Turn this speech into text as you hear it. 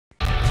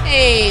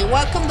Hey,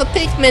 welcome to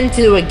Pikmin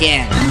 2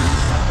 again.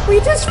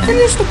 We just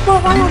finished the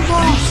final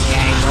boss.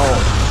 Yeah, I know.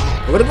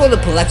 We're gonna go to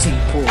the Pelexing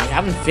Pool. We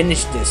haven't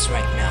finished this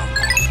right now.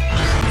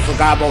 We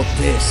forgot about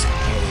this.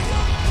 Here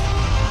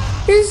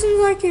we go.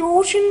 Isn't like the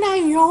ocean that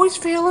you always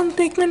fail in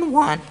Pikmin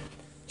 1?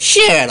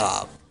 Shut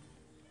up.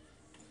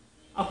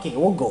 Okay,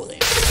 we'll go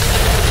there.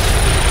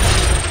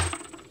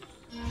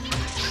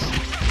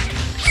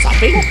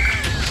 Something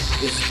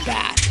is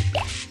bad.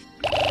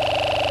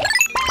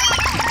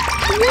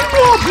 We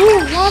will do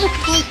a lot of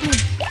Pikmin.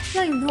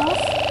 Not enough.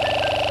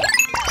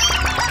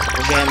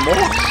 We're getting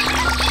more.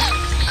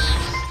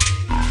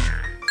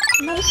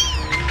 Nope.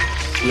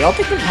 The old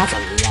Pikmin has a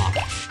lot.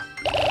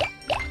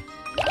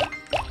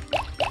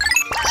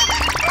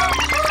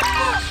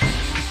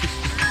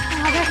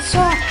 Oh, that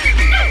sucks.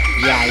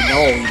 Yeah, I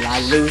know. I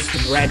lose the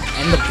red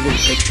and the blue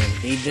Pikmin.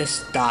 They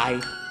just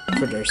die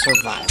for their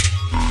survival.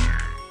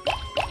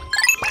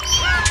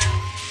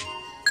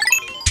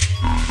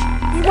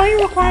 You might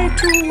require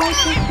 2 white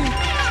Pikmin.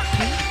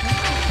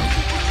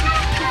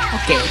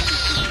 Okay.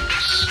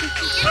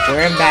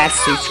 We're in bad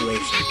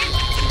situation.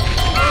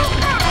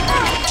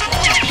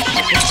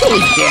 It's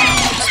really damn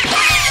nice.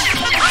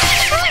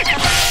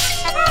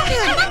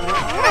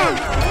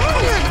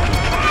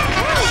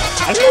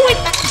 I don't know what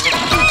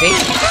they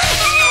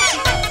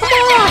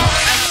Come on!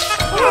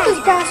 I want this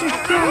bastard to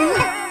kill you.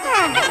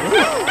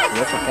 Ooh,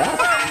 look at that.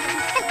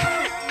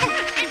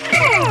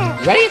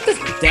 Ready if this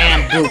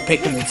damn blue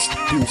Pikmin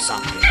do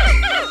something.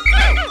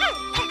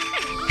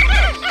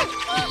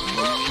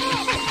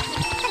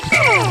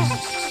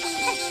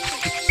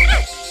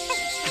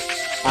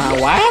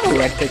 Why have a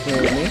red Pikmin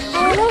with me? I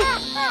don't know.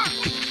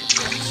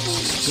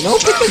 You know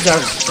Pikmins are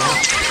bad.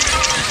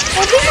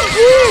 Oh, this is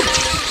good!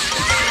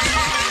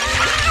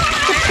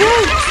 It's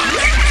good!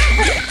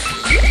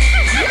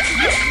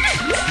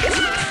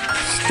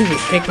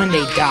 Stupid Pikmin,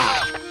 they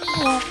die.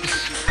 Well,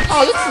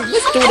 Oh,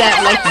 let's do that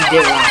like we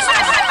did last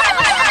time.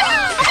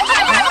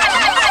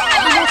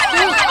 that's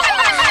good.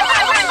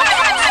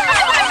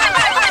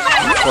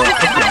 So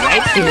Pikmin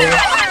right here,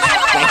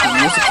 like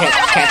we used to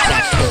catch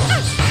that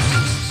toy.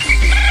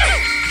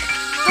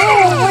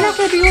 Oh, we're not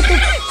gonna be with the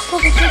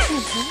competition.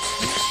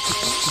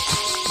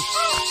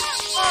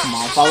 Come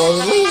on, follow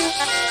the leader.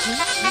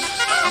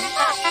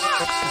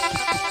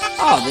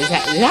 Oh, does it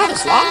have a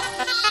slot?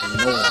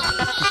 No.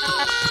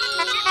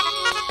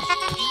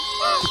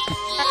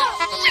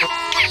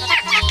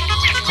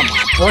 Come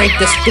on, break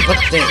this stupid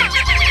thing.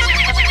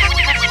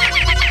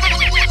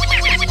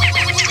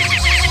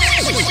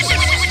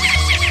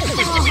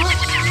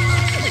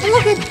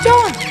 Look at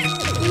John!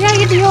 Yeah,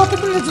 you'd be open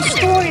to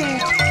destroy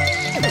it.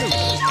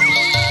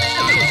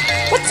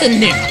 What's in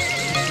there?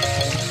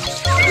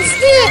 What's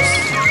this?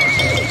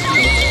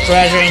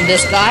 Treasure in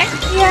this guy?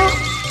 Yeah.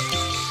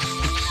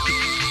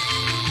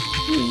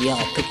 You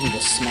yell, Pikmin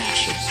to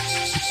smash it.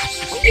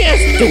 What you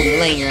guys doing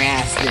laying your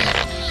ass there?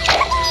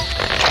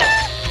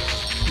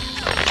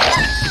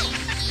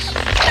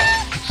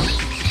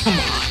 Come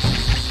on.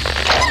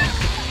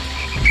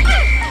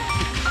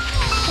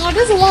 Oh,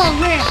 there's a lot of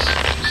red.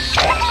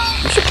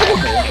 You should put them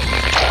away.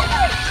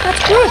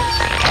 That's good.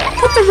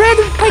 Put the red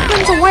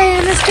Pikmins away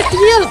and let's get the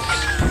yellow.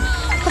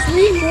 Cause we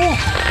need more.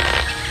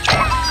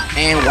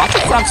 And what the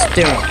fuck's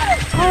doing?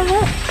 I don't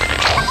know.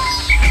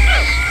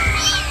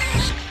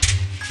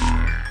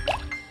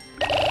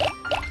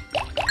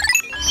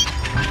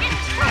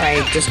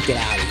 Alright, just get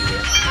out of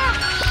here.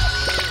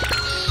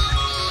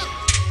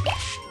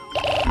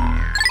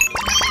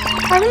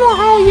 I don't know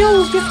how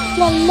yellows get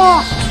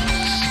lost.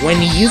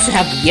 When you used to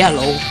have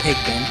yellow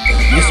Pikmin,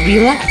 it used to be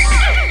less.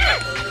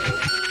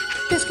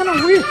 It's kind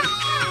of weird.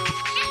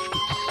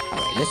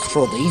 Alright, let's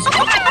throw these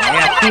right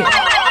up here.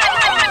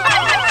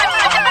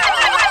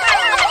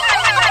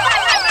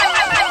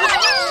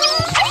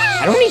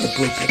 I don't need the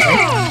blue Pikmin.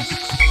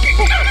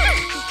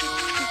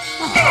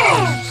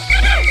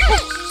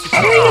 I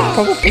don't need a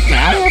purple Pikmin. I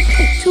only have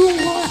like 2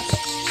 left.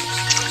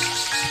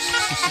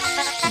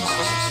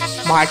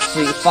 March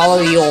 3, follow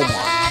the old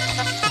one.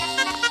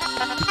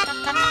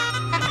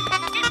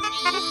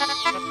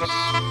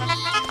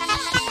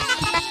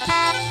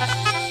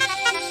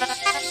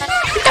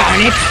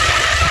 Darn it!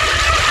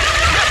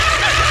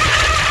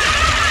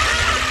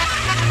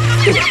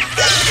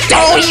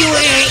 Oh, you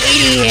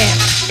idiot!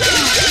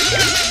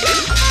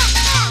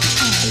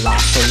 I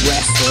lost the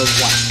rest of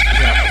what?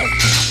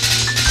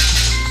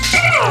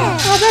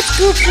 Oh, that's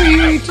good for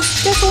you.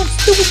 That's what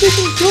stupid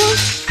Pikmin doing.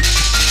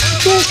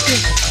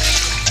 Joystick.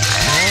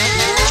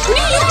 What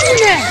are you doing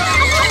there?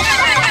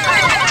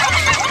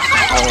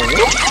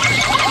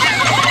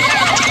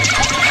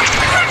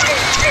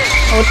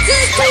 Oh, this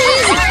is too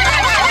easy!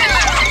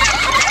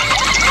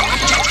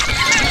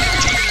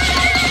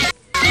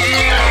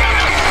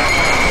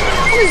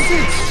 What is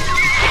this?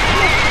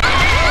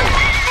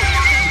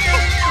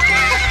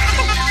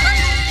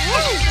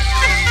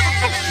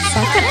 So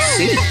I can't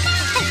see.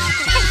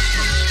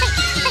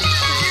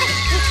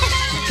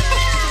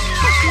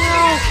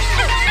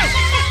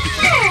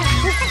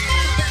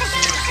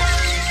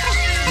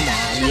 Come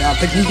on, yeah,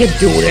 but you can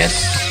do this.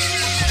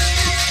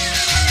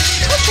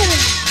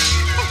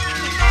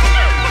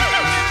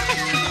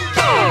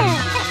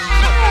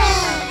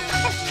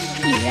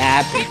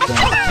 bad, Pikmin.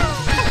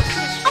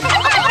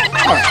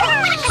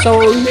 Alright, so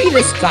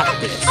Rita's got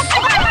this.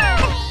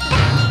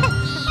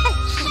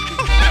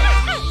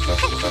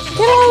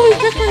 Get all these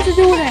Pikmin to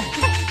do that.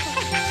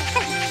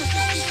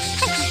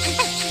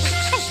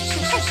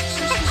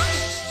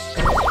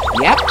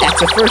 Yep, that's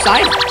the first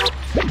item.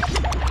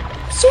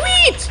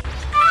 Sweet!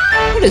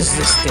 What is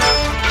this thing?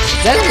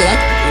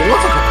 It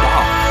looks like a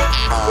ball.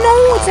 No,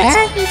 it's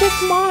actually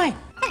just mine.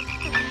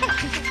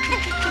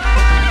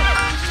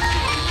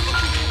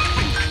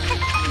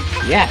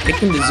 Yeah,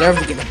 Pikmin deserve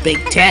to get a big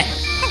 10.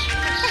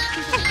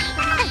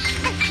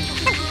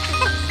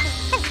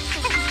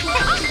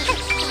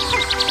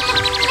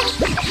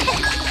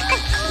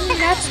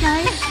 That's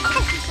nice.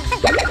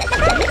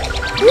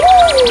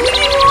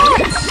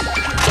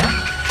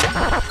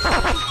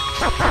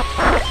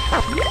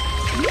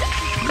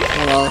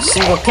 Well, a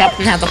single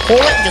captain has to pull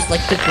it just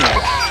like Pikmin.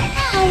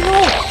 I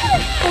know.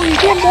 Oh, you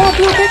get more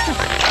blue Pikmin.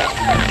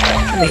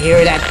 Let me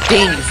hear that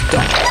ding is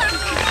done.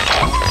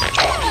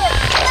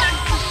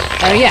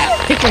 Oh yeah,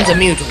 Pikmin's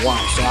immune to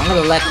water, so I'm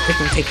gonna let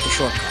Pikmin take the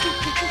shortcut.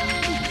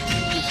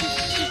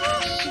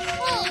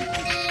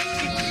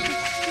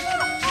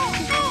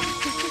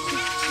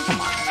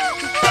 Come on.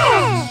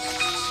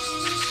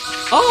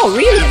 Oh,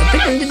 really? The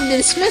Pikmin didn't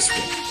dismiss it.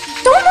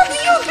 Don't let the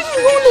yellow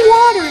Pikmin go in the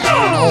water.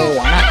 No,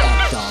 I'm not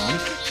that dumb.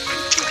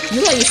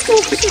 You let your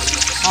school Pikmin.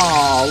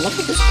 Oh, look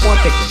at this poor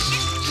Pikmin.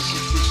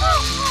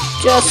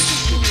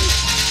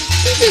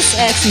 He's just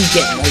actually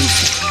getting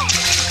lazy.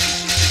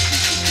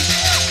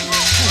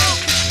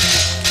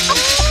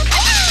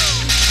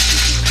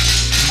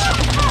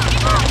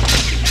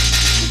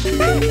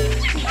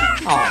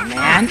 Oh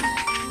man.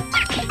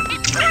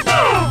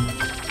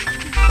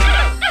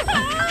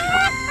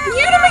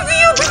 You don't make the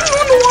yellow Pikmin go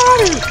in the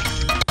water.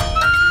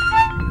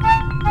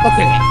 Look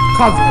at it,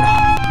 cover it up.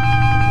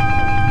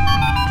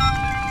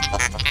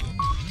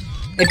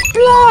 It's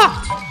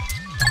blocked!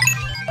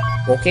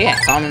 Okay, I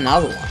found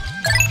another one.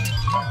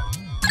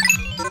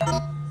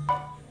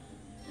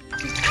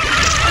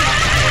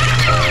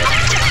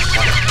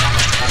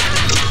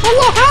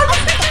 Hello, how do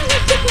you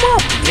pick them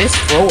up? Just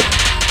throw it.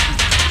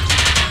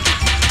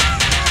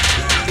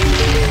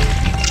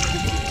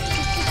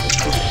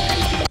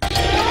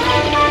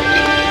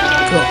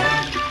 Cool.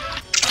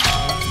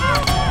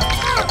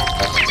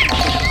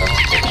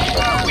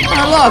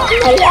 Oh look,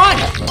 the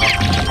water!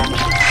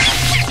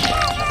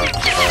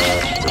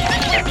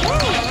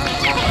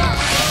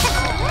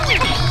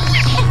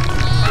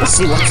 Let's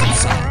see what's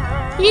inside.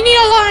 You need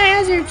a lot of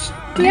hazards.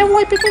 Do you have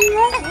white Pikmin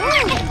left?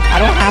 I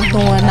don't have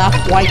enough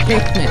white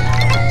Pikmin.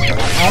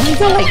 I only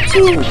got like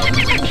 2.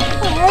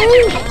 How do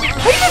you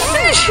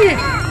finish it?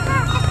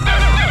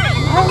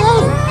 I don't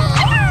know.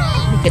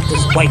 Let me get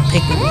this white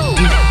Pikmin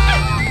deep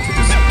to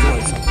destroy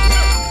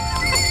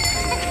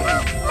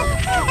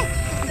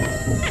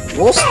something.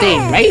 We'll stay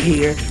right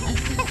here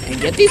and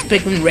get these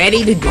Pikmin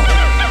ready to go.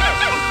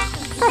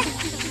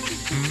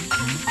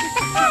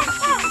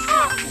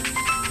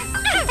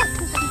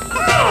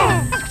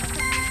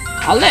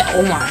 I'll let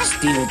Omar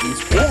steal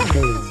these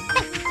Pikmin.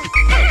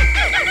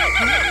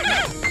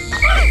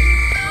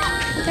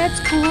 That's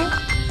cool.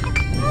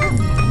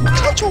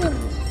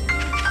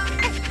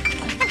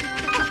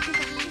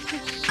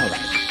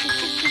 Alright.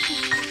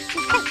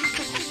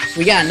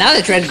 We got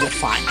another treasure to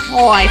find.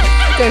 Oh, I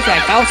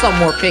found some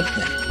more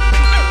Pikmin.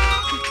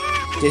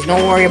 There's no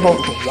worry about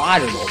the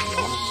water no more.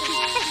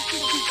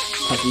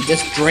 Because we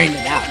just drained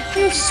it out.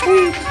 It's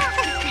sweet.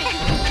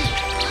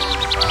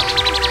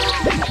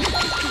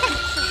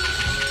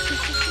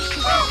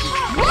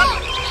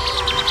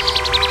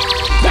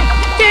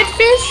 Dead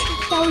fish?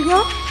 There we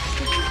go.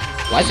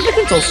 Why is it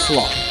looking so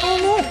slow? I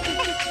don't know.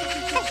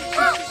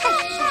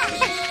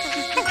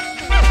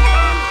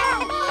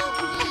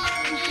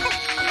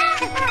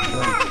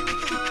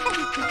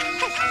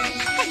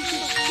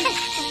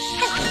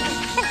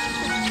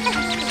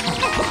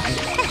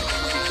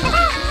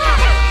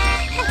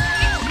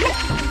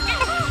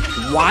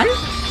 One?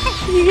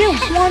 You get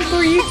 1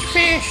 for each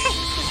fish.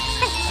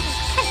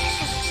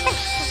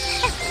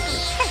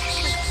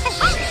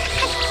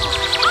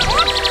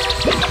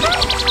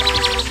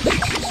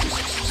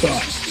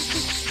 Good.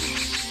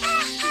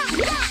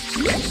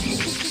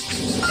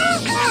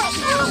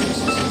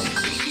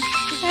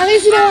 At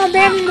least you don't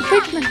abandon the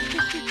Pikmin.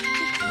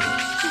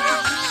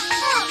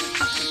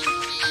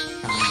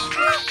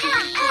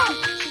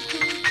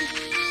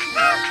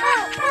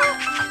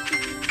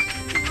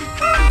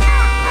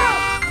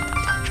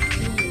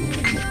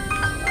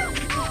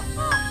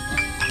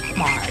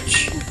 March.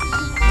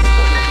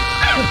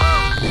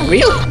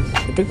 Really?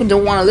 The Pikmin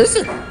don't want to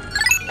listen.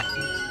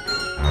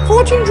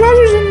 14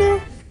 treasures in there.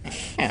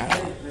 Yeah.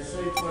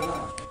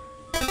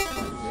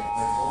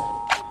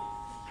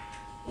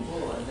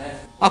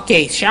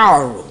 Okay,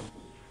 shower room.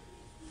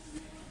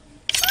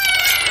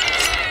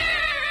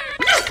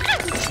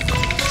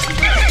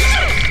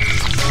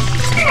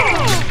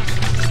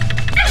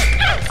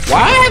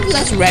 Why I have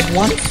less red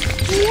ones?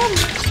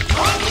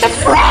 The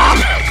frog!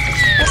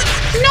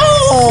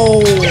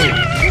 No!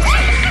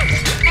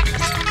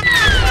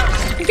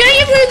 You gotta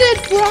give rid of that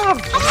frog!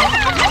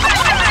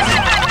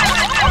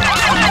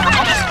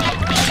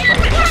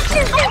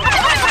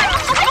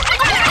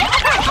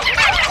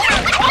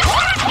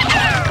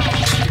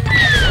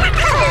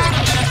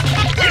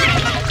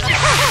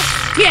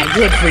 Yeah,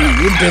 good for you.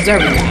 You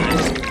deserve it.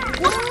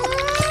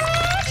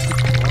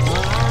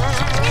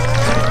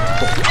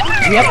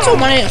 We have so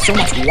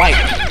much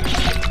white.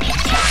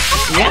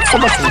 We have so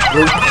much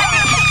blue.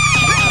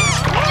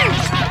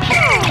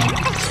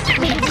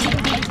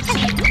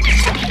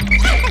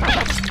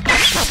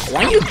 Why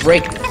don't you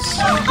break this?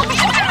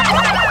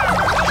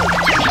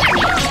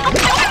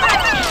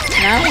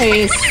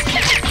 Nice.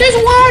 There's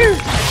water.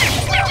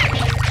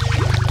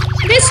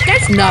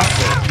 That's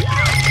nothing.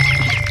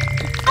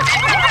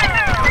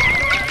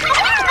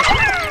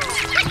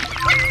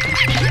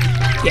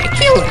 Yeah,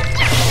 kill him.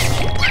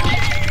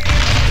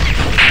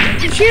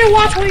 You should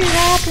watch what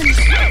happens.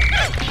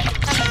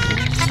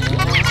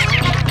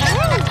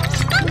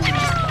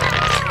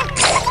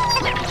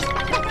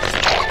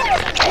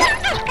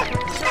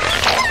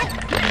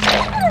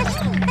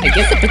 I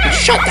guess if we can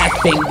shut that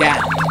thing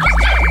down.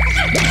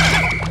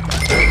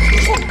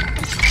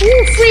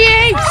 Ooh, free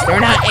eggs! They're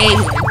not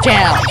eggs,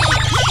 gel.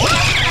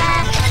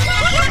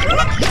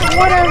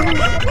 Whatever.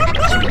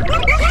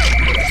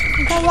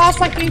 I lost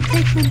like 8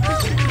 Pikmin.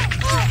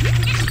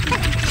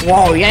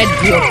 Whoa, we had to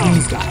deal with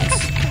these guys.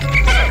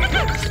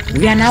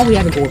 Yeah, now we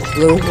have to go with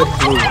blue with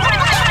blue.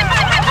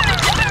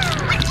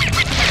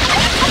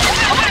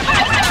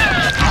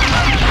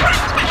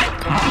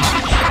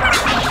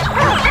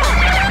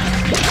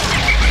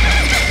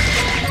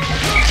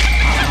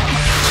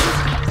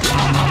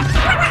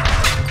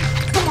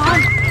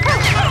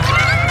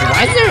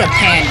 Why is there a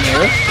pan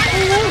here?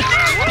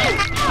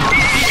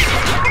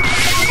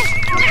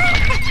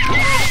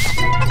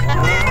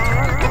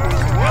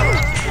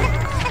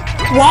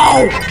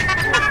 Whoa!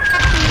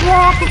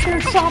 Rockets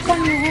are shot on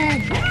your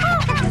head.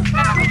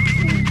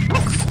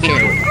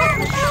 Scary.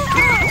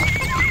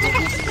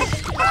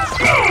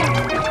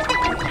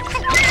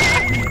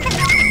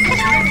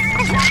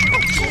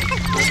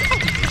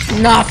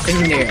 Nothing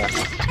there.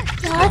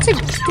 Oh, that's a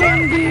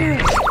damn deer.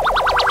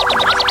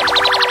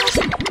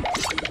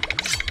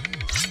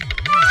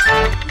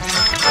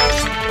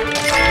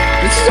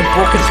 This is a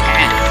broken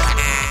pan.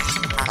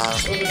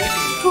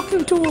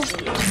 Broken tool.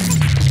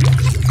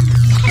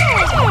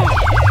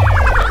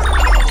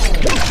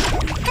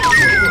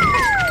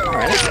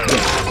 Alright, let's go.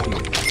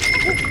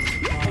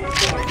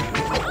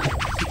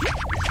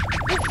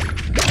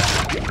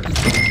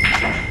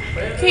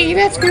 Okay,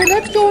 that's good.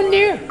 Let's go in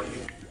there.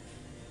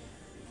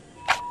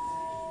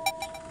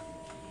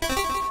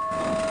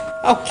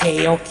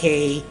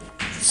 Okay.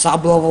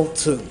 Sub-level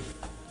 2.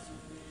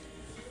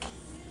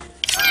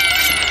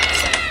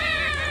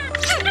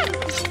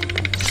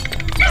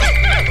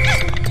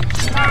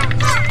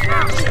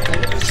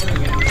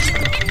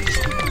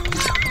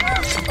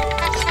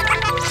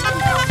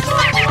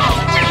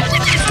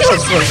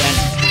 Let's go then.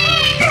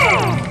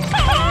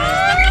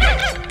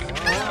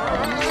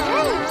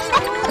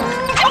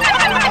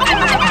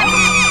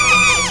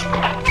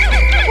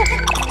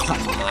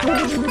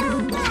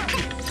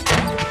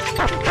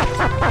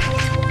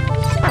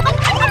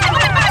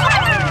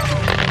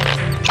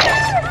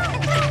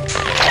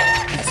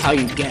 That's how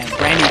you get a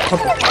brand new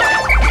purple part.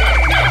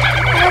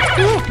 That's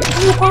cool.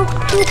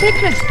 New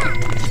Pikmin.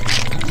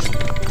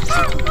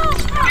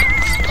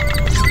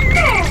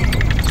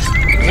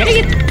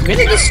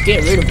 Really just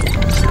get rid of them.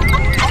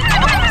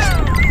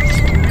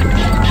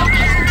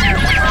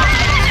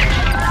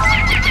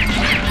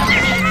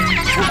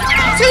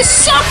 Just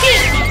suck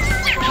it!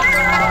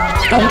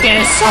 Don't get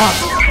it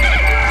sucked.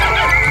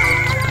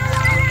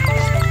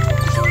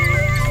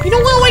 You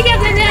don't want to wake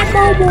up in that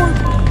mobile.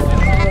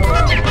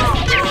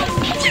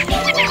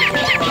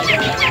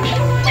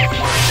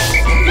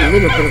 A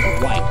little bit of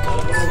white.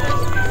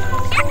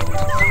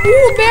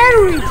 Ooh,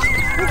 battery!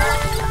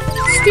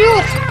 Steal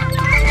it!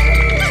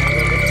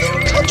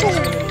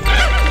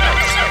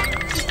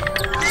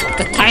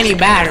 The tiny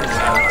battery.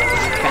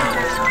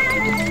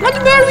 What's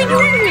the battery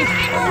doing with it?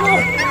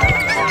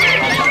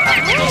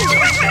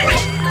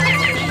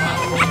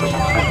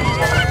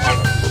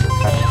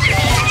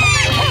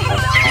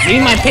 See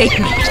my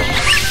Pikmin.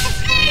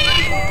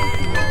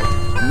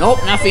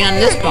 Nope, nothing on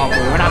this bubble.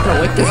 We're not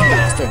gonna wake this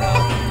bastard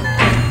up.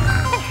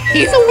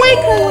 He's awake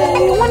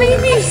already. You wanna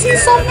give me to see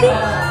something?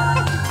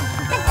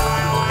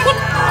 What?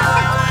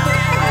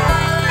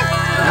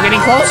 I'm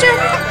getting closer?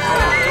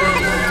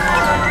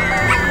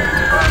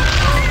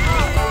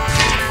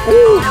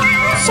 Ooh,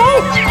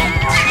 soap!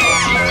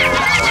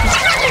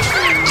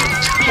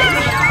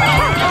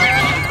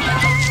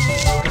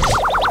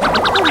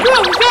 Oh,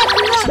 good,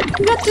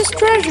 we got this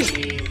treasure.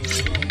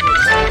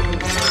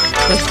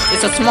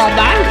 It's a small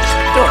battery.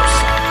 Doors.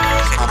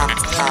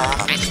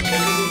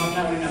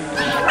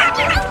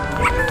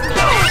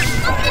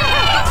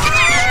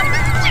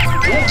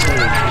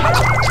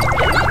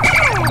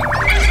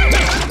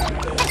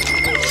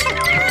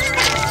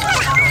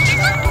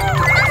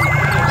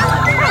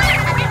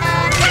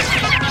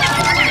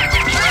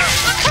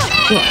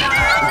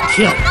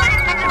 Kill.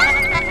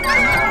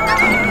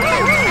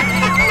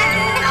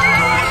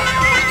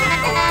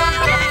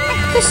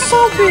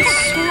 sulcus.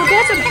 Oh,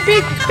 that's a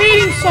big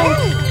baiting soap.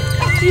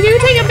 Did you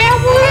take a bath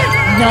with it?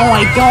 No,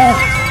 I don't.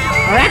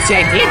 Or actually,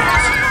 I did.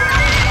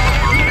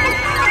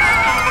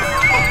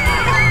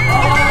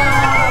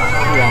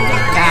 Well,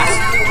 that's...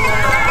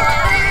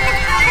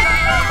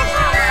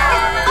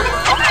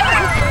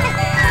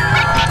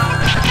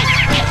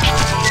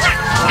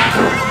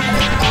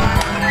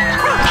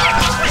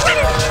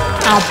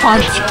 I'll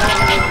punch you.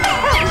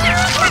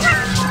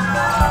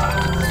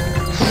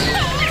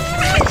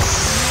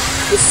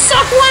 You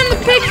suck one of the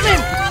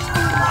Pikmin!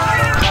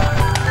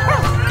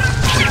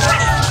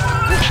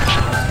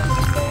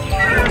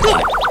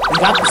 Good. We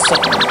got the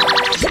soul.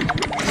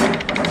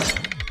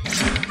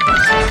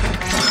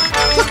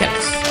 Look at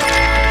this.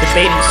 The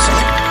baiting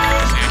soul.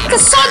 The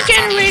sun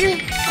generator!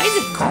 Why is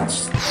it called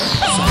sun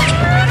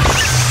generator?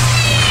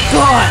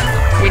 Good.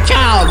 Your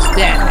child's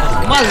dead.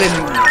 Mother didn't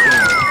kill him.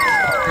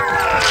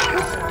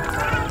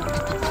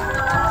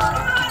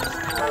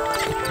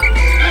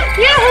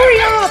 Yeah, hurry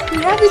up! We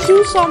have to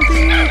do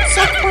something.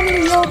 Suck one of the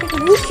yellow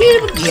Pikmin. Who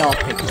cares with the yellow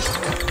Pikmin?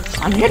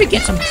 I'm here to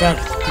get some treasure.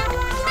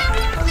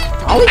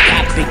 I'll eat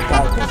that big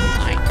ball of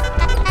mine.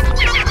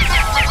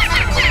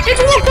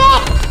 It's woke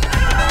up!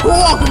 Who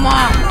woke him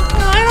up?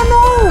 I don't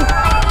know.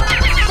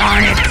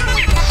 Darn it.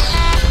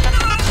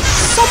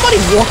 Somebody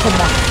woke him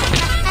up.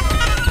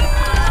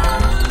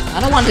 I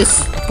don't want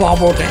this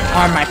bubble to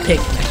harm my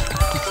Pikmin.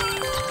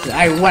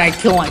 When I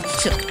kill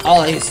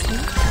all his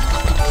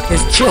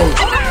children.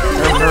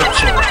 Or her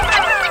children.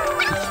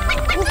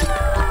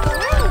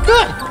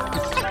 Good.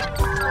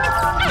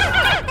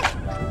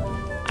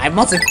 He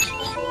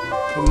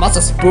must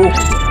have spooked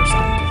it or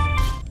something.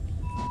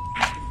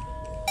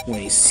 When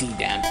he see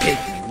damn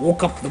Pikmin,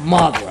 woke up the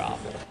mother of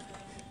it.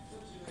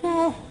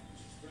 Oh,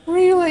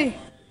 really?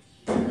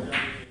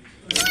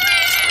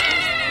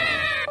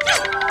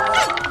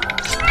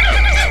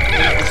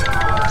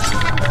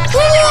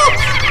 Look!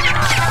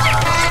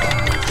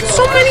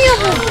 So many of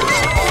them!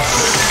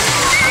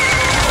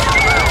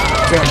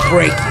 They'll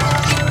break you.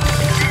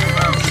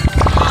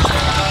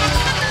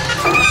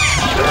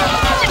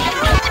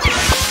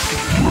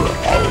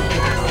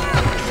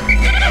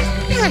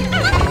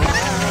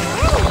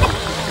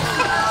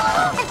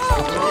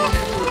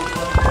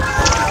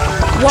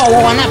 Whoa,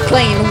 I'm not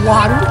playing in the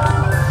water.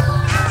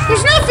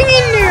 There's nothing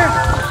in there!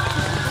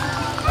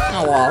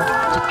 Oh well.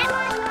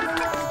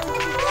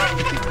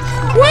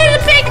 Where are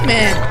the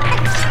Pikmin?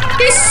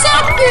 They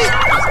sucked it!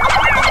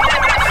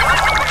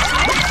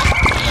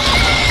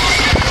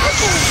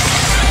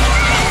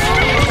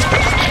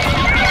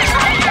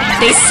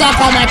 They suck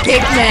on my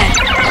Pikmin!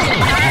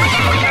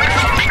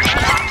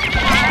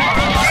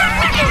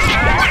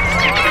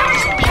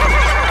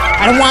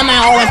 I don't want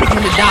all my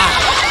Pikmin to die.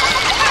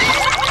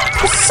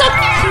 They suck!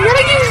 You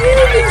gotta get rid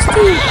of these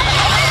two!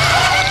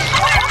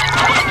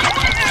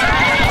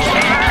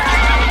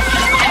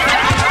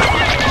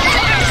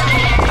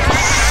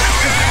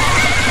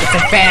 It's a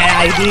bad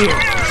idea.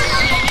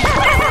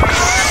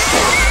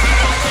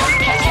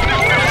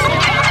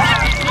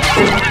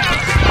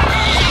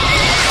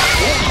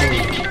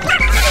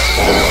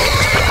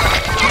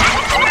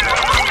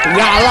 We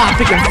got a lot of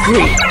Pikmin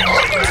free.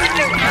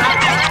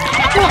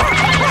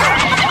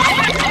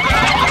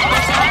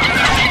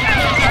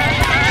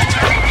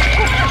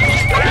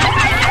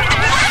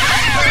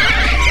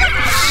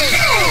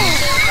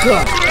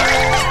 Good.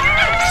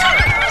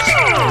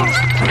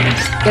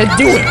 Let's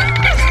do it.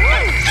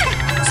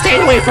 Stay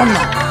away from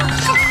them.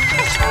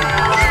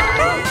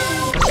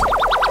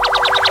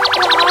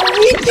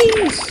 Eat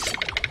these!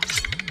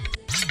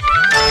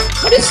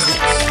 What is this?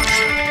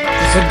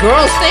 Is it a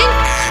girl's thing?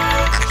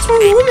 It's for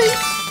women!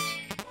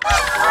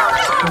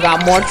 We got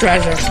more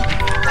treasure.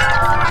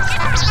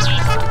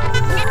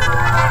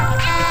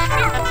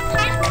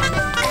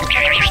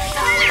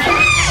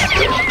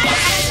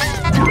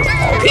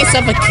 Piece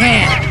of a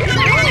can.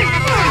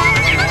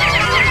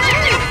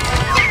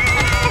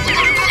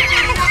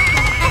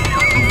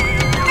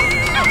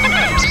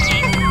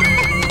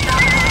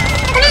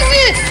 What is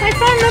this? I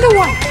found another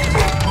one.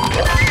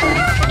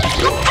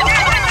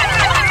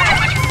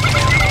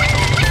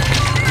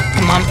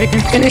 Come on,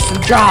 Pikmin, finish the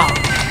job.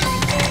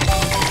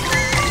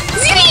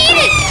 He's gonna eat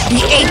it! He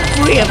ate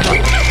 3 of them.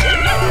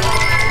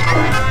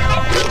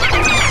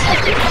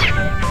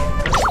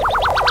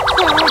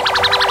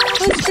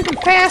 Let's freaking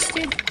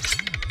fasted.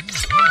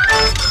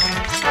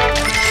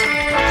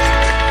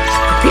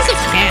 A piece of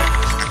can.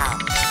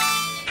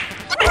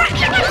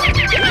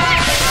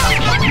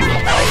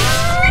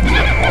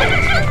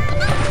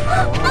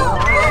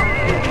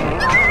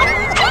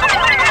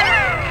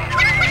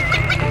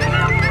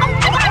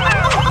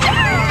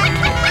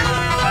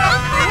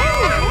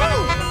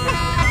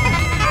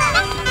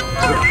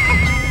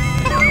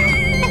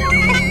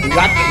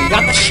 We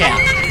got the shell.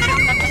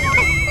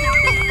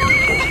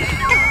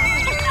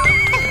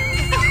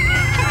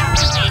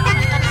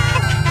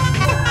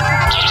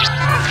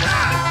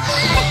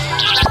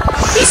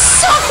 He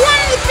sucked one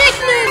of the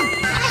Pikmin!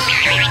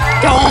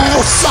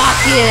 Don't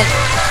suck it.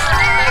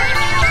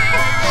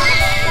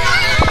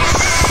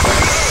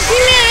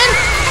 Hey man!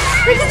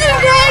 We're gonna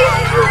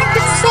die!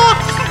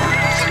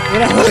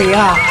 Gotta hurry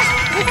up.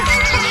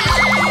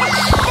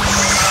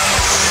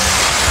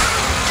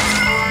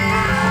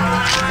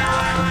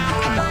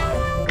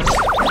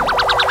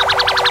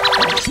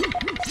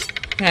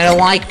 I don't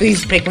like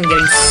these Pikmin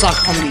getting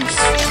sucked from these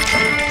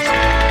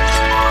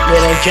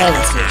little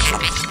jellyfish.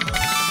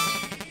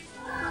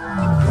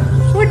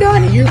 We're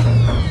done here.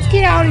 Let's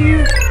get out of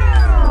here.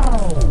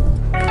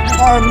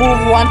 Or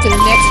move on to the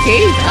next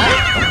cave, huh?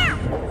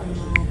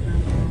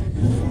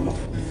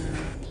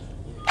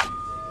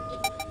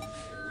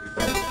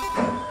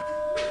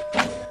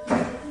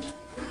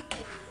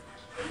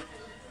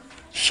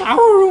 Shower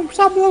room,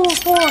 sub-level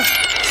 4.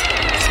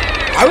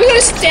 Are we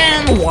gonna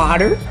stand in the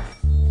water?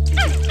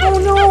 Oh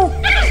no!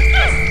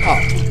 Oh.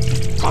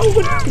 All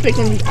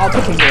Pikmin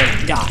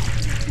will die.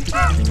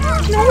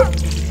 No.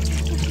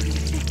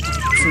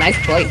 It's a nice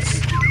place.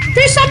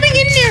 There's something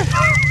in there!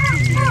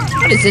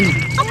 What is in there?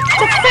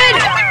 It's a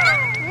feather!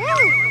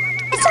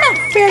 It's not a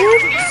feather,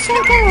 it's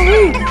some kind of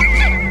root.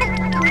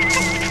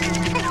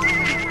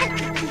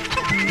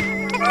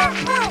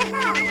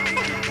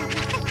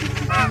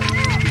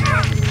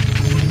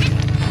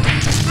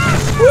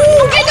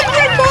 Ooh, get the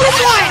red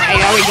butterfly! I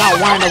already got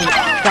one of the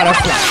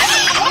butterflies.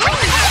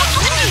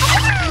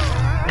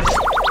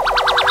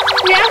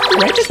 Yeah,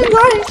 red is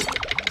right.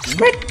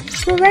 Red,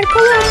 the red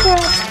color of the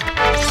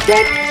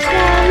red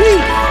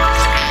leaf.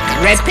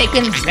 Red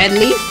Pikmin, red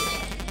leaf.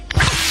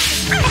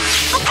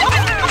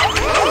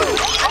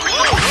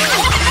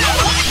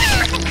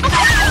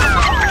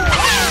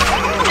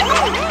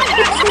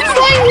 It's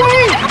flying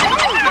away.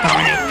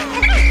 Darn it.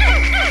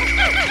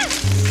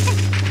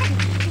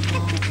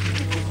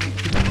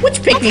 Which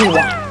Pikmin you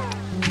want?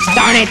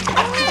 Darn it.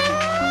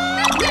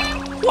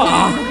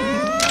 Wow.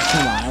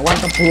 Come on, I want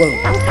the blue.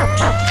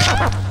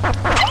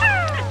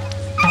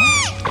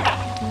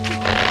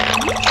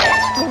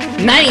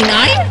 99?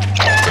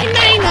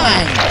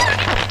 99!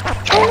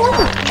 Oh no!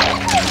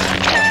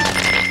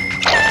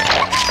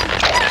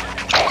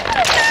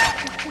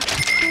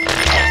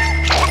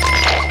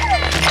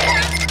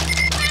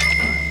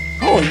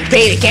 Oh, you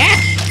paid the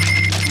cash?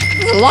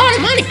 That's a lot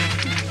of money!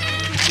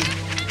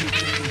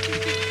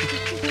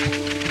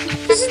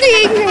 This is the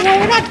evening, we're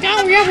not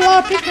down, we have a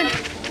lot of Pikmin.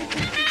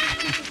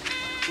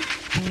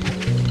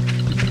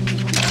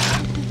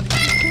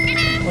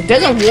 Well,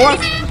 doesn't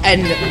work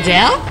and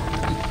gel?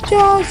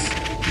 Just...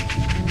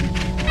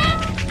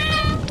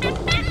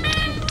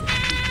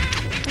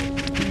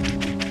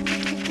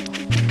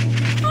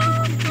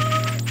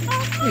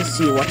 Let's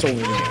see what's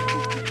over there.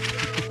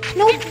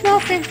 Nope,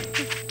 nothing.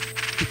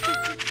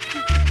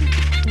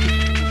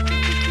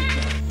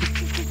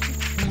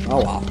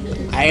 Oh well.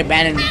 I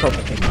abandoned the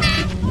purple thing.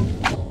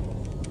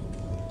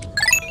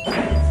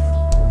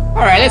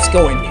 Alright, let's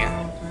go in here.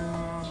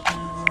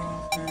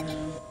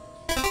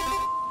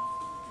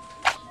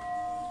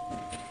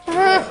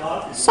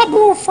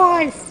 Sub-level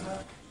 5.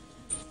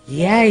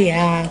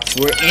 Yeah.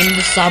 We're in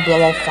the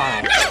sub-level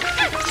 5.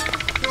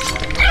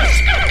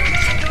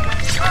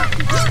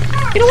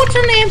 You know what's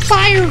her name?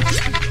 Fire!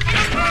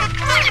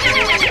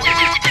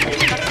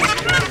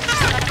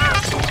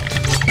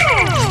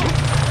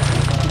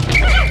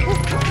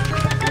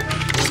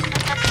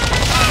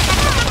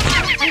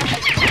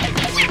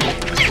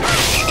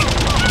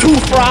 Two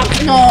frogs?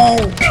 No!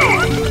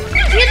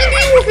 You have to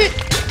deal with it!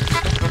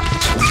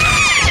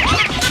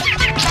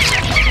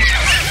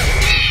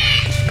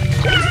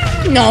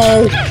 No!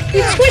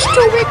 You switched to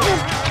a victim!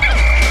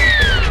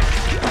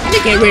 Let me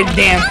get rid of the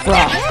damn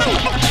frog.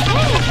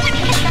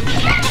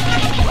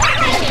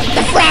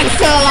 The frog's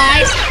still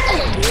alive!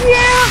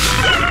 Yeah!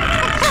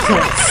 So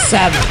it's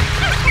 7.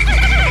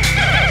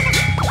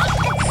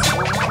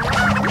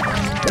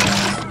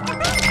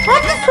 How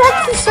the frog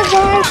can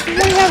survive when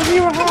we have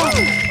 0 health?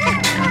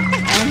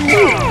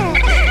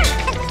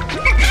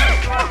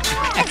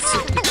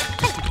 Excellent.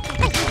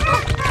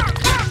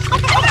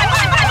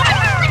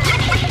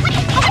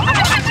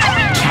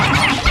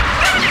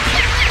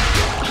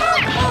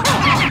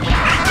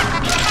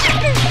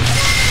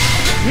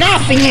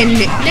 Nothing in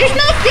there. There's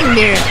nothing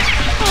there.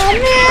 Oh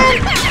man.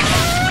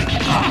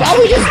 All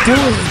we just do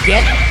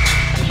is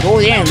go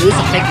there and lose a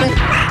Pikmin.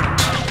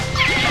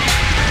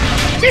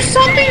 There's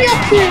something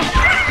up here.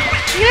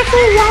 You have to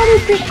allow the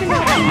Pikmin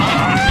up.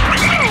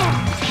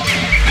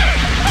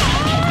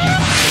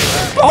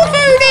 Both of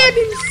them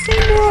in the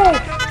same row.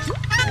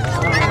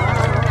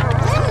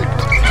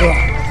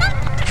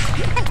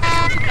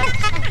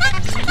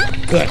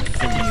 Good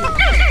for you.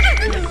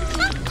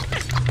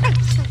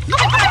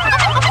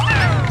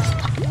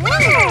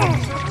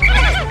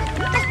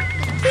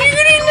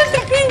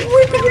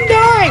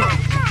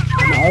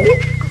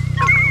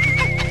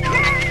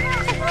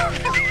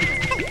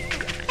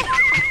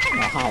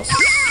 House.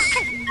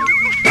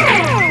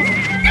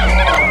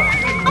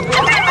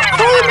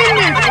 Throw them in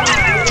there.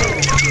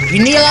 You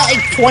need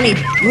like 20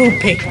 blue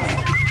Pikmin.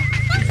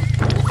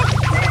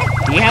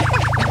 Do you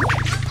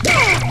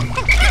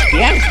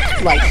have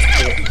like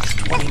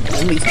 20,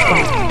 at least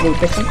 20 blue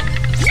Pikmin?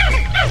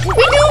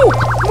 We do!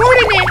 More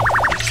than that!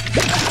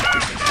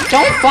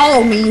 Don't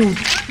follow me, you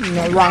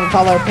wrong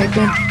color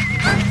Pikmin.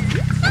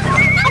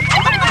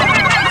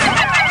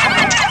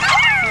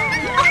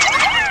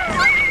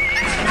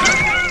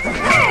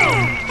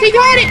 He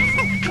got it!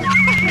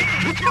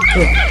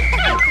 Good.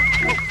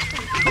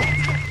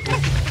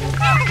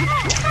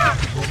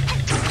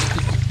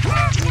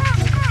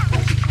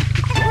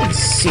 Let's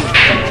see.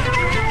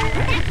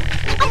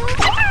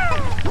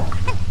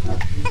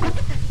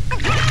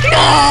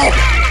 No!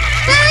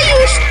 Ah, you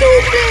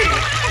stupid!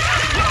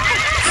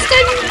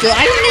 I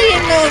didn't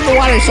even know the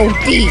water is so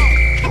deep.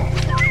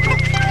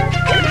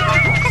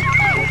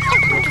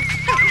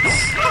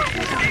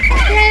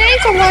 Yeah,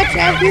 thanks so much,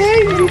 Abby.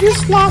 You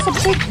just lost a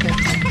Pikmin.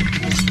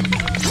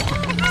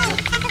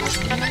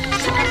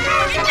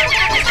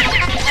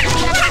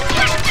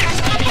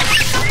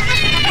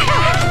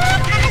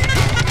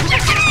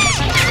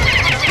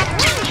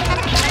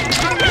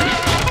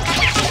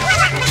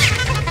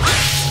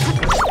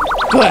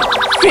 Good.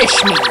 Fish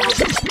meat.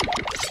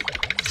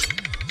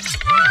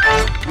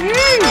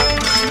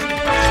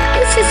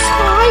 This is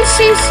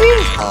spicy.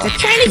 The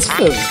Chinese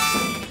food.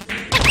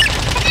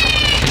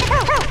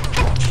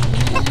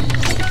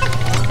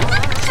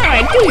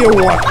 Alright, do your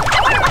work.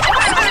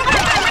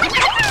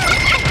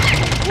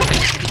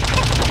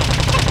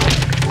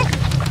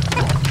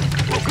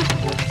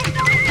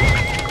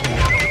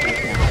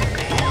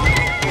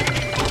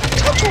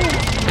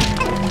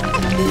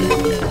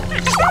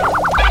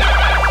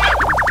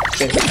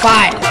 There's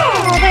 5.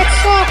 Oh, that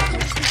sucked.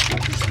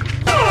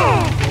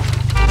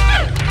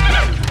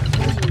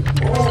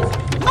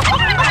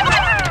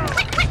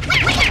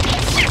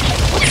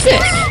 What's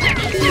this?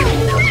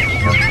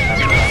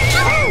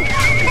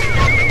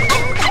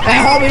 I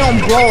hope we don't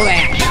blow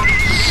that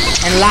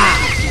and laugh.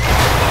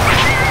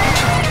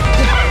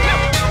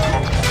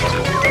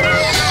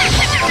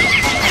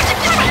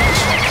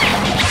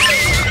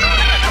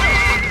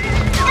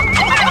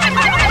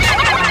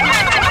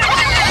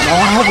 No, I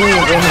hope we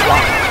don't go in the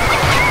water.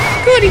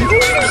 Goody,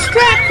 who's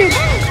distracted?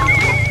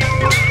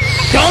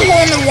 Don't go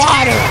in the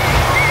water.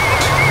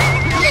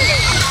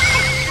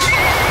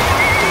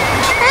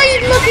 How are you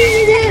looking at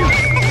me then?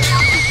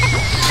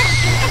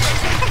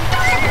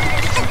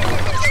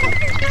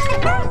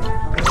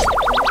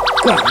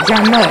 Good, we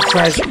got another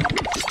treasure.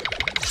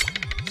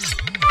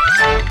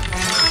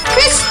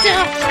 Krista!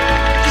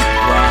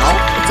 Well,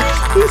 it's a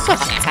piece of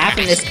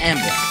happiness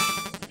emblem.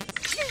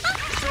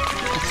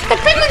 The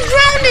Pikmin's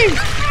drowning!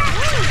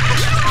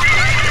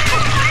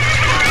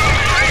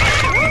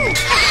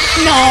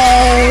 No!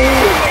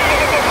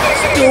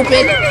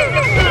 Stupid!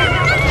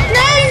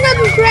 Now he's not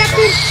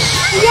distracted.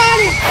 We got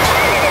it.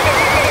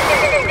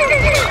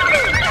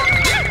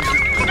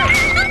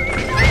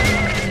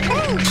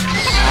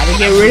 Gotta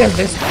get rid of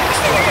this.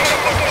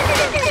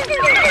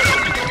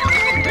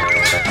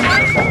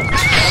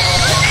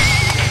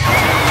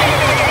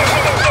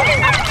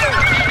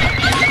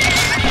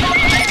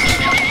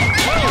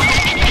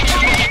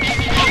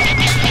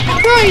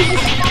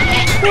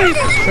 He's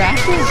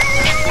distracted.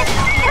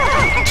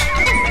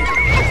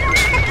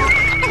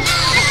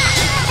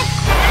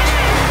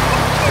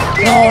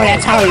 No,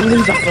 that's how we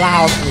lose a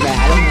flower from that.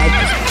 I don't like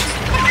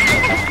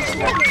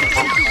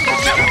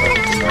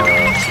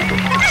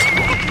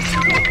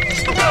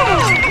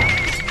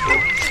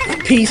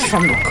this. Piece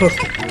from the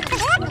cookie.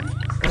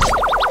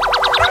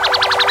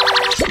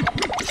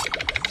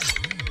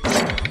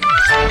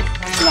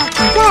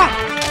 Lucky God.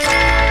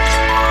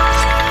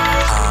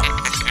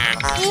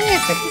 Yeah,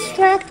 it's a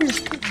distractor.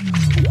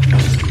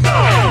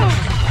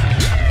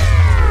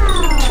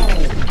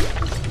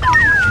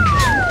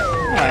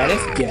 Alright,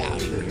 let's get out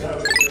of here.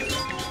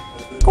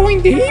 Going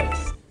deep?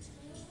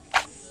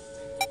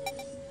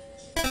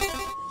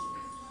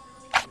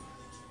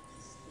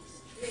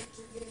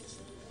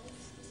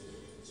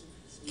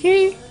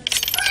 Okay.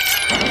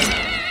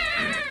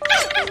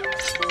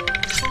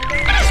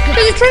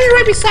 There's a treasure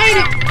right beside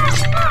it.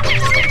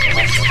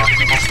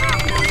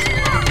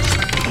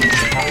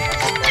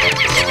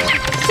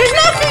 There's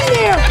nothing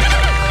there.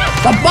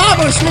 The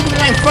barber is sleeping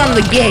right in front of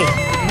the gate.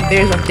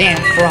 There's a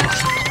damn frog.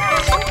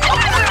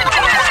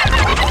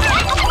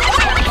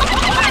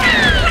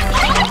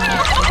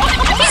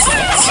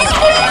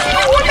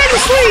 One night of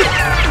sleep.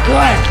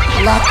 Good,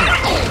 lucky.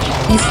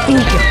 He's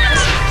stupid.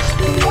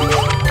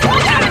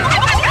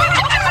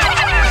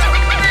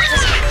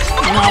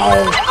 No.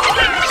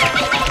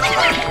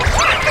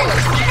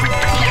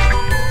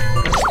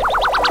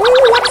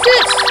 Ooh, what's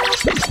this?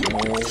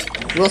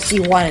 We'll see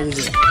what it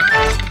is.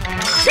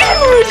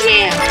 Memory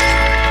jam.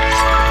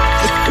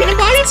 It's peanut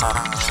butter?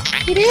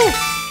 It is.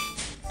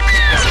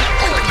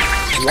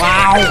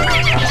 Wow.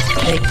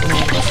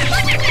 Pikmin.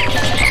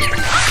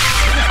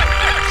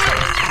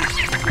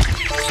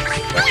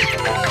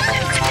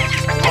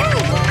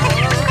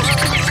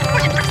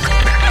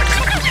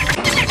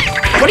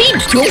 What are you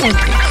doing?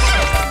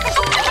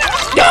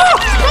 No!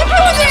 Don't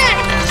do that!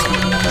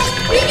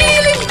 We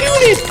can't even do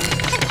this!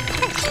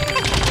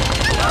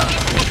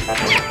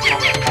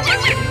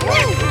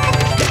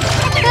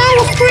 That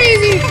was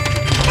crazy!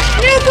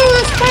 You do a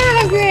spot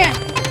like that!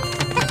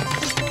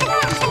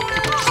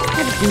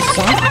 Gotta do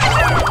something.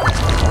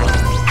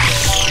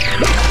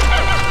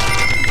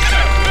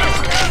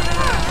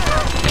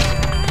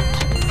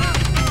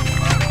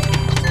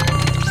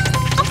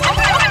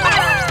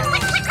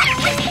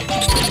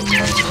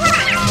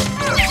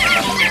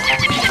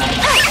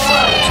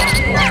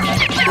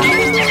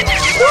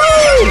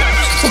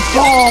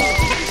 ball.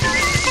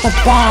 The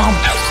bomb.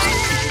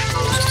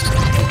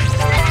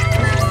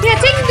 Yeah,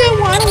 take the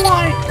one. I don't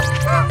want it.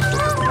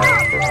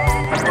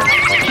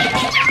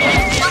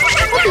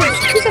 What is this?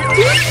 Piece of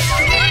teeth?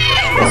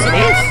 Yes, it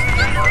is.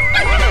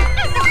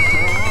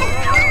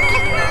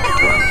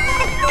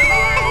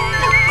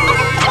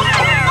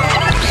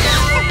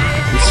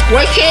 You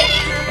squish it.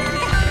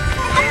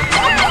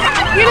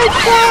 Get a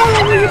clown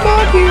over your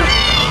body.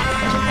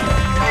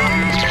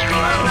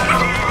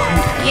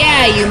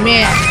 Yeah, you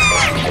missed.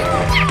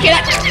 Get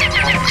up.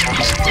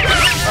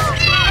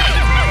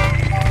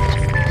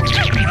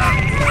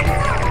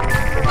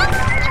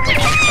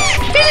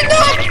 Get it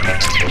done.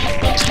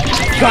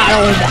 Got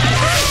over.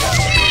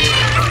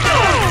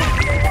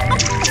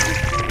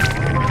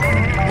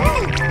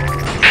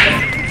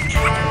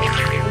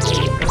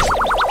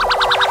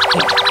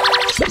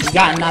 You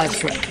got another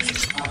trick.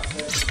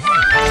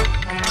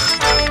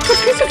 It's a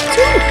piece of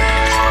tooth.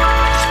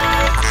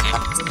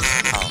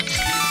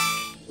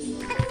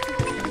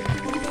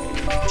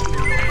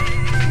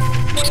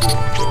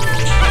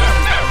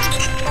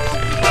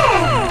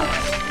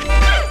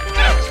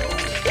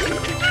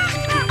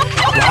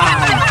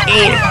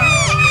 Ate it.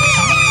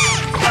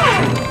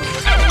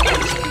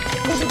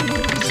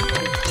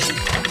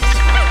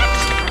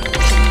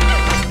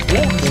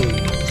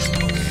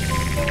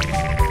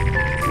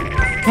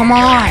 Come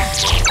on.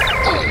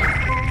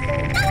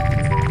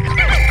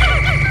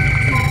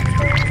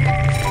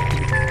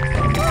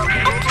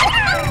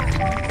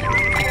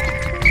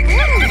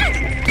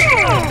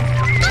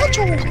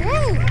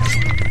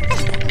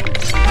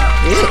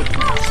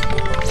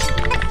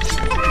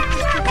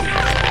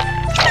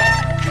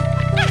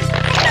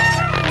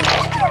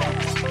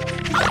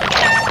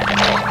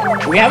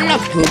 We have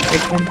enough food,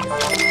 Pikmin.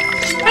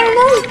 I don't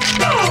know.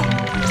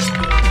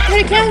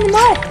 Gotta count them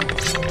all.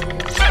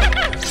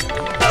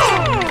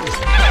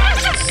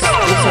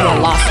 Looks like I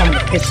lost some of the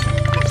Pikmin.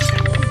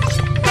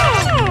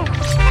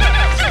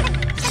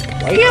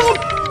 Wait up!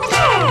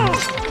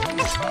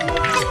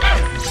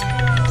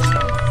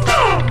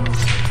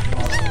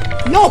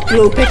 No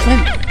blue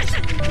Pikmin.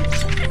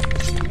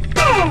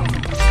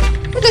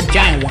 Look at the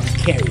giant one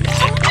carry that.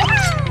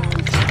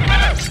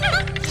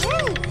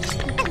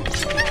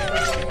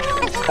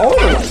 Or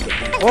the white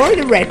Pikmin, or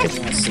the red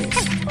Pikmin assist.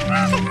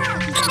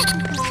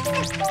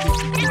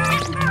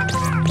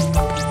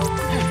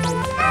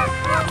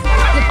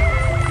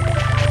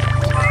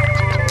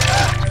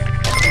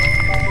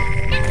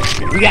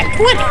 We got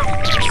 20.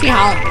 See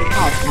how it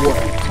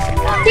works.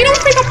 They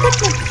don't pick up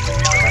Pikmin.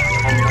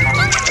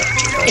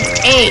 It's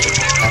 8.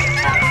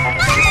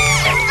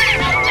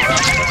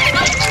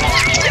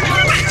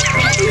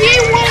 You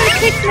ain't one of the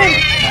Pikmin.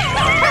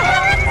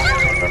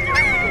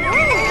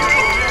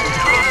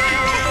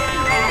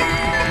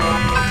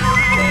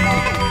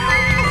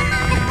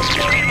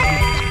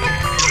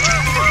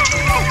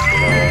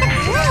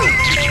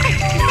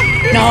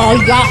 No,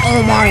 you got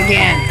Omar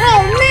again.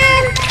 Oh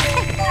man.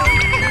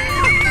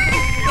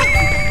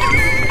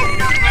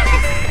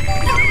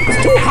 It's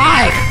too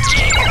high.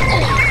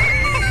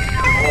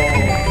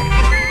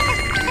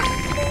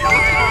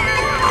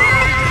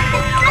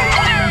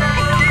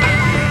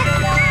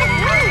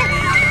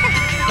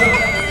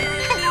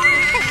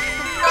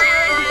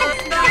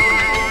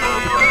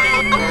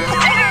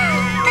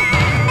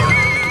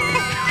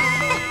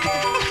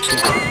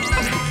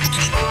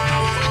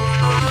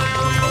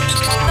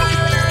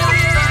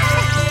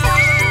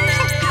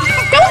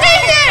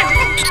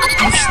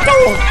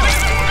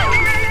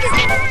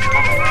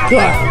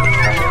 Good.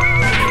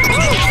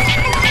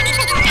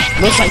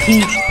 Looks like he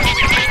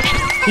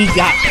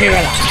got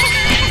paralyzed.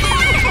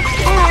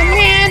 Oh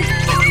man.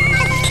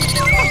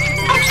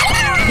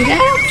 You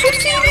know, he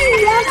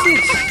wants it.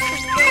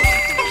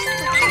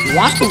 He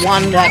wants the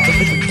one that the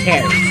Pikmin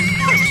carries.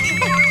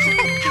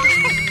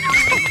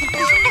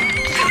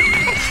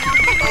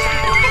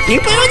 Do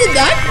you play with the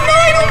gun? No,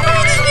 I don't play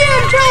this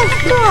game, Charles.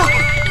 No.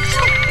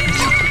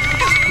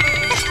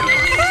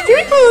 Do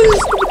you play with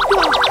this stupid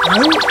dog?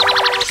 No.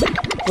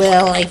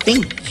 Well, I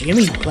think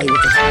Jimmy played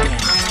with the damn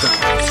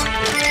dogs.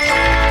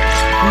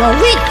 No,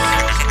 wait!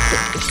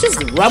 It's just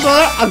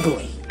rubber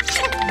ugly.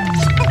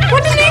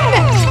 What's the name of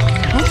that?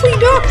 Ugly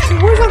duck.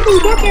 Where's Ugly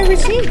Duck ever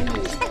seen?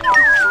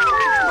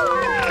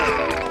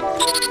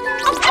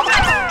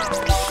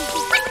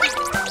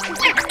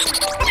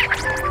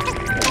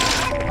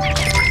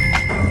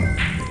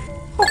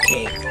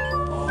 Okay.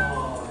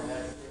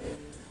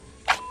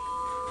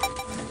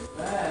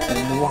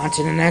 We'll move on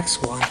to the next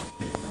one.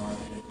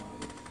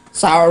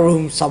 Sour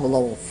Room Sub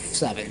Level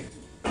 7.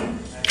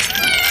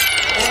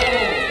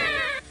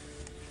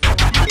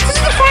 This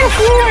is the final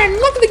floor and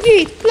look at the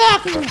gate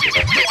blocking.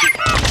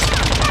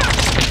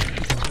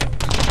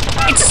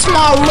 It's a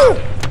small room.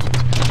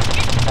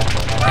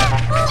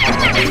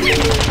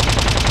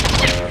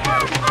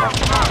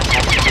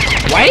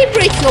 Why did it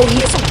break so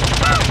easily?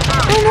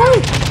 I don't know.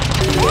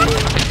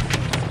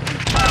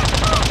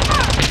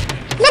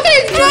 Look at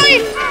it,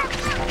 giant.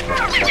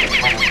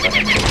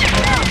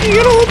 You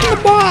gotta open the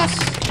boss.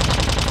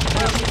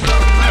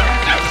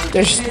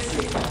 There's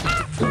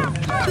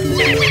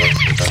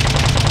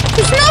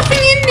There's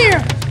nothing in there.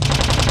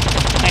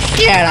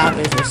 Shut up,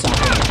 is there something?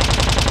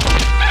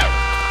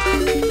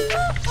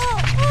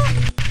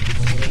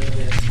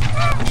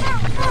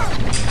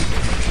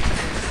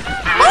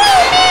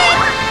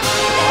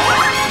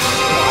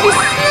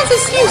 This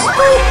is you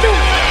spooked him.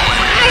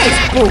 I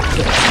spooked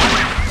him.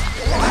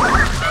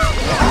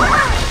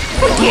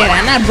 Forget it,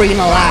 I'm not bringing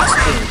the last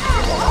thing.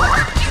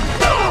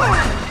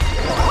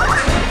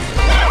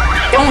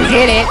 Don't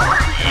hit it.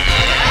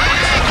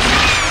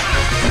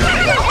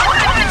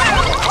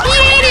 He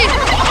ate it.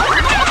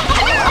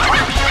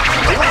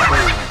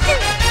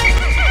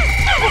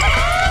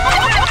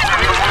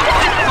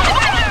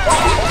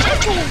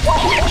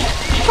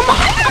 Come on.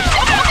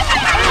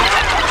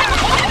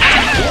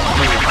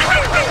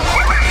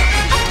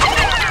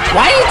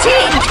 Why are you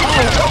cheating?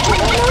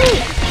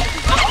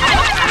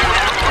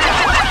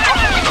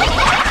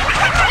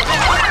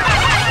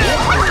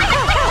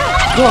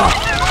 Oh,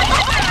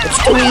 it's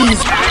too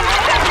easy.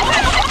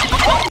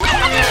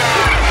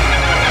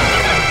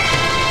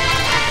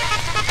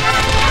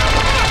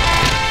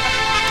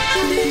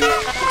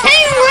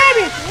 Hey,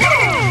 rabbit!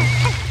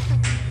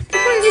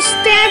 I'm just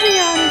stabbing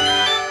on it.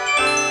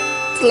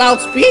 It's a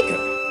loudspeaker.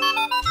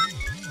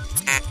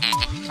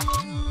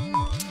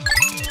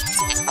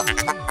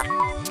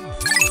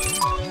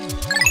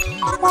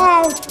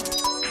 Wow.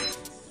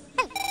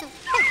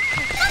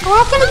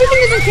 How come the Pikmin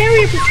doesn't carry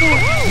it before?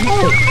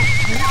 Oh.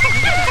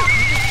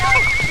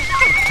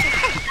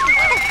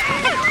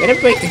 Better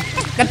break it.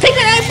 The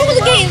Pikmin I broke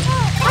the game.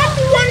 Not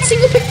one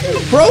single Pikmin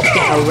broke it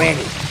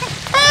already.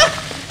 Ah!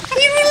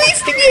 He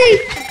released the game!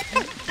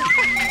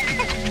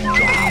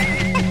 Wow.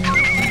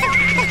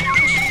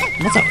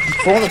 Must have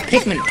thrown the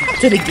Pikmin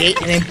to the gate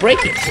and then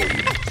break it for you.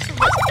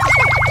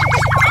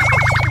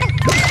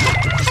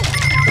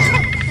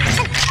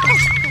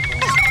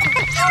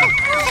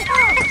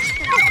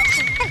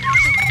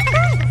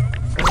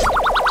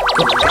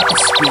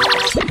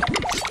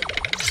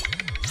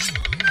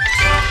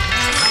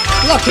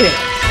 Look at it.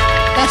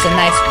 That's a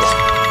nice one.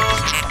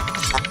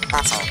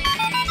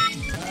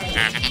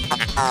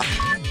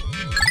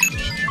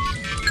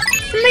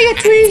 Mega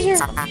tweezer.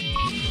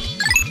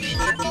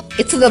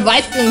 It's a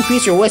device to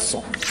increase your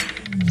whistle.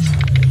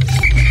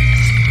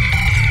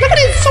 Look at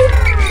it, it's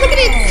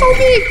so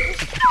big.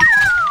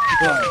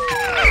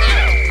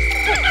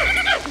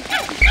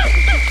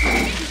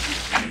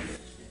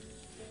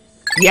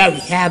 Yeah, we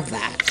have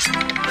that.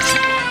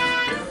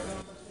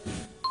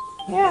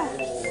 Yeah.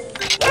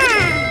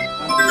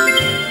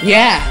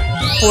 Yeah,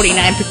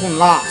 49 Pikmin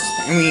lost,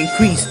 and we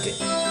increased it.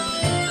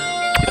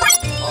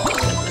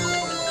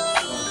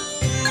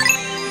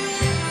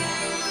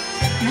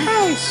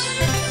 Nice.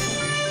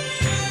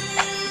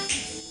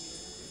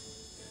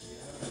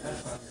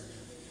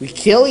 We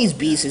kill these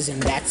beasts,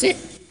 and that's it.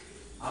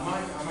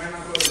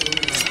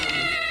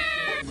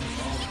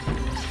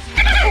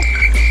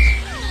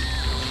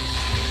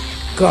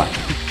 Good.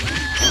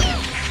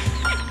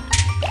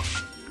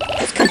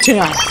 Let's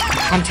continue on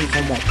hunting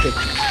for more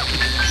Pikmin.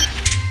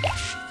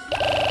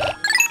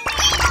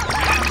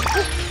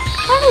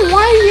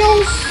 Why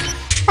yells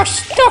are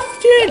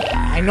stuffed in?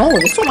 I know,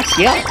 there's so much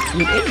yells.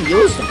 We didn't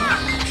use them.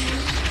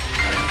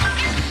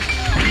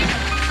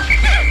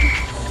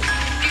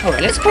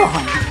 Alright, let's go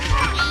hunt.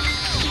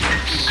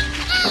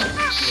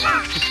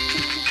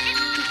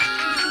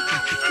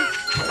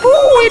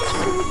 Oh, it's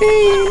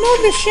you know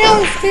the shell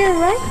is there,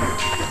 right?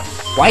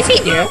 Why is he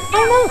there? I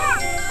don't know.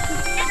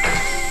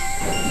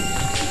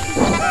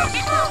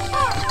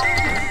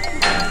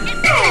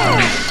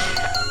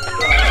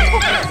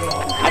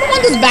 I don't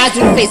want this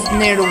badger face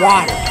near the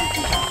water.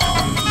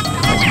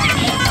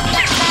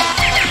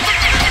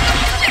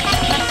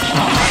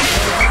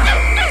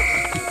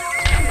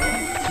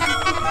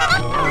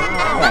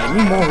 Alright,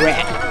 need more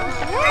rat.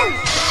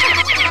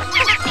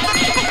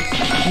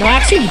 No,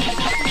 actually,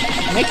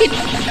 make it.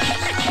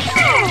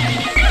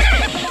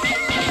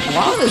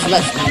 Why does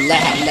let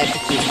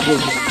this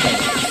group play?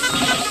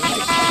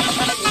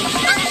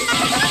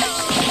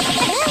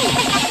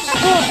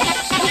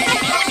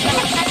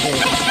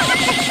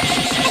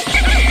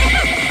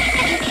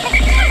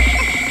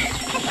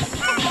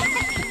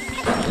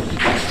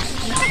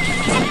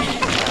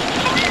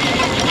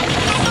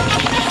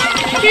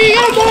 Hey, you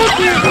got a ball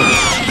here.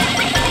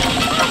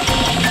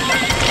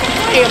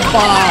 Hey,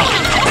 Bob.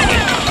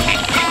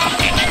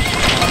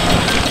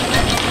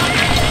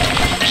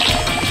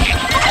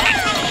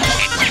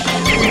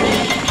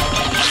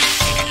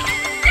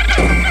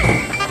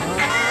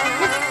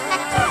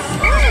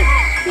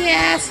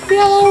 Yes,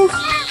 pillows.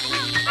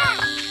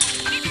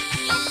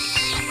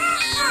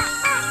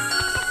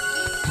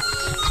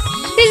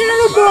 Here's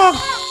another ball.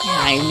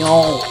 Yeah, I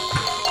know.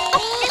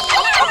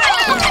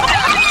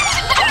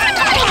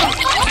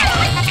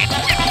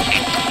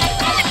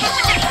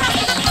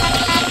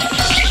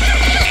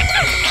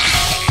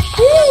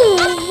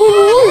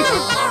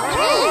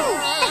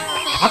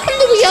 How come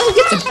the yellow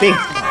gets a big one?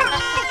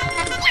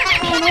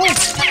 I don't know.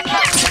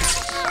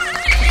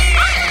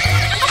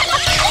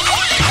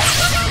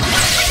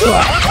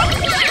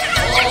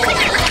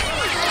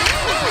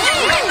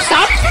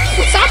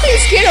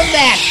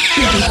 that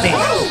creepy thing.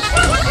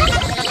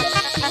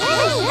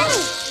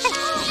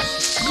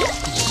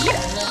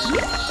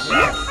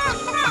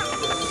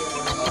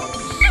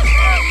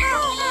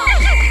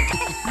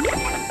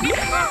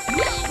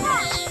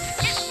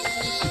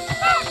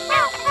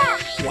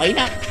 Why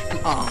not?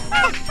 Oh.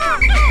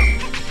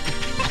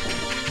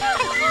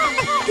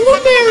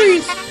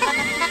 Blueberries!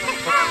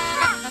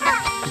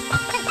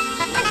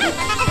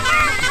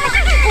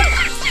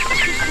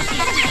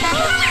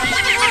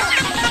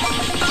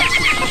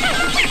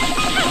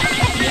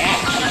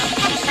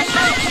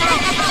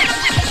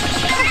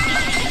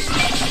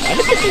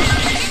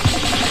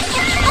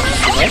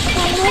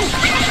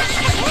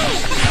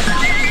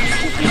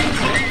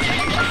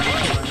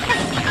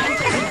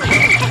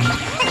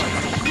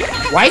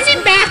 Why is he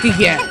back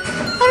again? I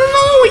don't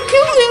know, we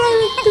killed him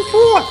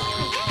before.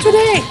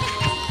 Today.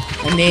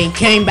 And then he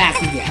came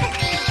back again.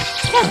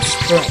 Kind of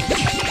strange.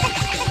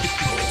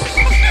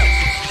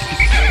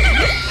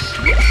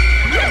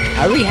 I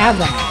already have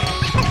that.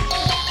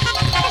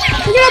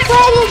 We got a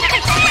problem.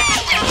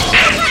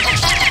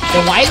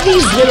 Then why do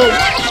these little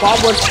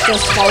bobblers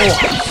just follow us?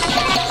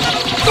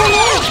 I don't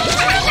know.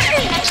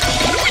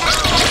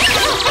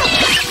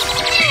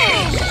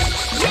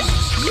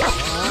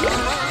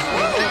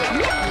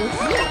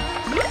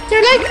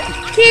 They're like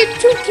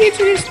two kids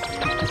who just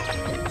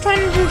trying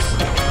to just...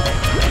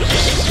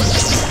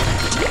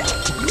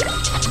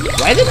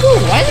 Why are the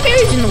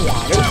berries in the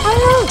water? I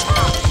don't know.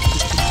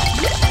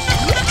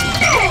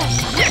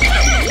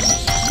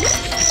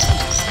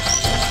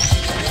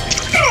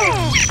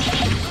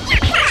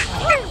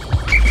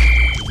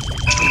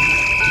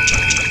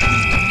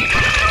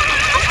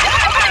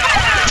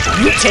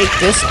 You take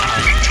this out.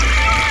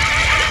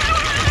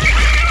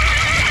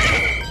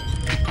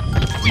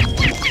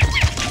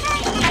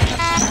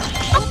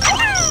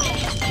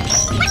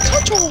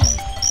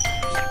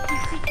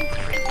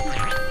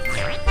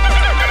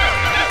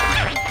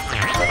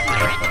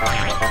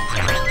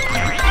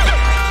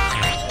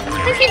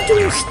 What are you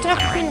doing stuck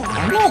there? I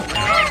don't know.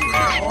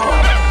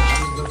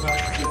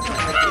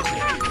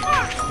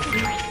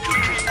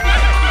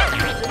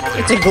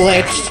 It's a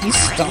glitch. He's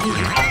stuck.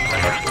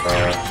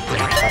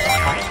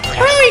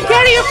 Hurry,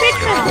 carry your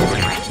Pikmin!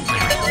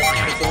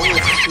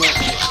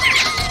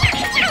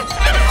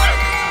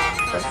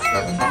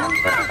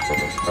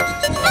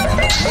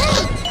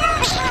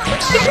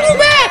 He flew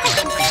back!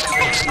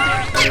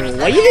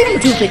 Why are you leaving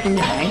two Pikmin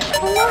behind? I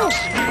don't know.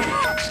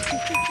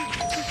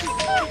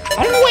 I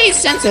don't know why he's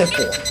sensitive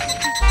for.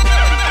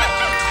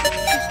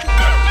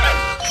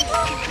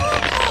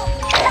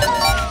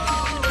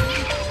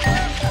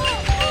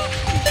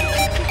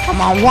 Come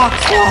on, walk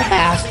slow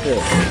faster.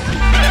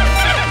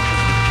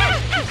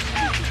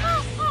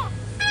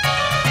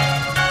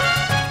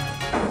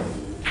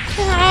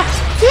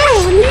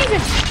 We're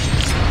leaving.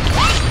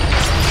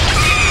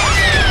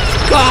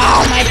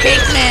 Oh, my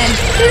Pikmin!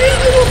 There is a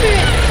little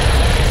bit.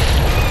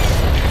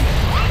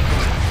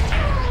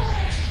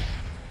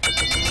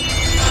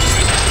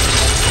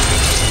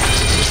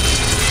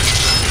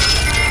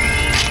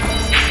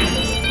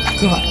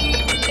 God.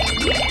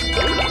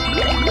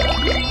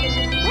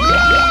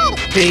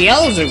 The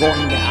yellows are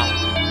going down.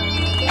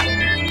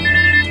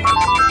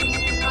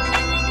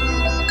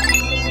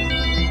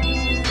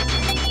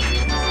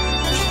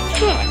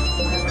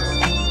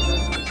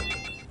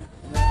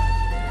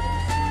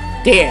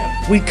 There,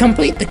 we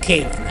complete the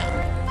cave now.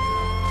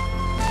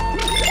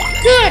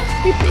 Good,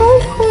 we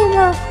both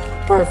are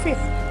perfect.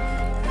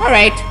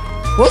 Alright,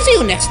 we'll see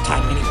you next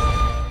time anyway.